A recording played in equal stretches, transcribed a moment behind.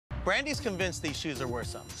Brandi's convinced these shoes are worth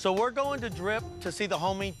something. So we're going to Drip to see the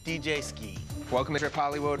homie DJ Skee. Welcome to Drip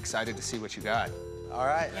Hollywood. Excited to see what you got. All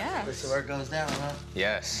right. Yeah. This is where it goes down, huh?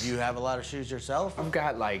 Yes. Do you have a lot of shoes yourself? I've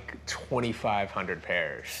got like 2,500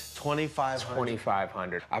 pairs. 2,500?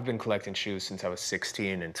 2,500. I've been collecting shoes since I was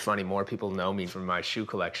 16, and it's funny, more people know me from my shoe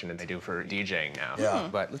collection than they do for DJing now. Yeah.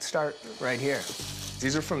 But let's start right here.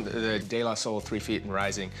 These are from the De La Soul 3 Feet and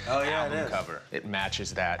Rising album cover. It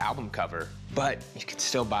matches that album cover, but you can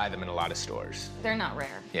still buy them in a lot of stores. They're not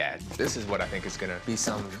rare. Yeah, this is what I think is gonna be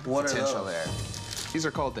some potential there. These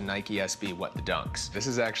are called the Nike SB What the Dunks. This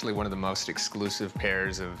is actually one of the most exclusive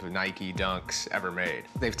pairs of Nike Dunks ever made.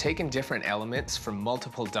 They've taken different elements from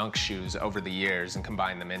multiple dunk shoes over the years and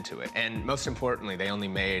combined them into it. And most importantly, they only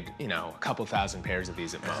made, you know, a couple thousand pairs of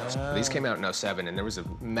these at most. These came out in '07, and there was a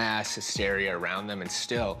mass hysteria around them, and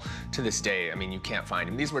still, to this day, I mean, you can't find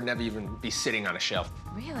them. These would never even be sitting on a shelf.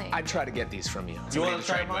 Really? I'd try to get these from you. Do you want to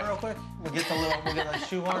try them on real quick? We'll get the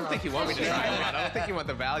shoe on. I don't think you want me to try them on. I don't think you want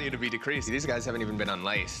the value to be decreased. These guys haven't even been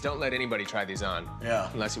unlaced. Don't let anybody try these on. Yeah.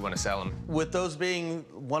 Unless you want to sell them. With those being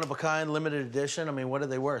one of a kind, limited edition, I mean, what are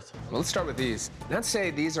they worth? Well, let's start with these. I'd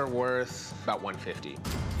say these are worth about $150.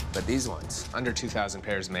 But these ones, under 2,000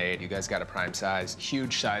 pairs made, you guys got a prime size.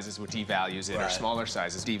 Huge sizes would devalues it, or smaller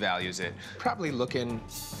sizes devalues it. Probably looking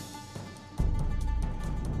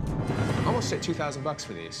almost at 2,000 bucks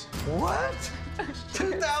for these. What?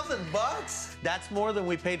 2,000 bucks? That's more than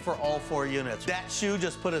we paid for all 4 units. That shoe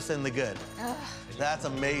just put us in the good. Ugh. That's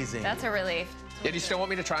amazing. That's a relief. Yeah, do you still want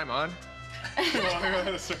me to try them on? No, I want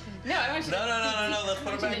you to. No. Let's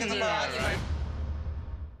put them back in the box. Right.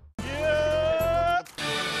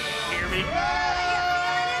 Hear me?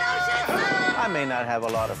 I may not have a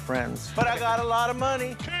lot of friends, but I got a lot of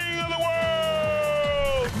money. King of the world!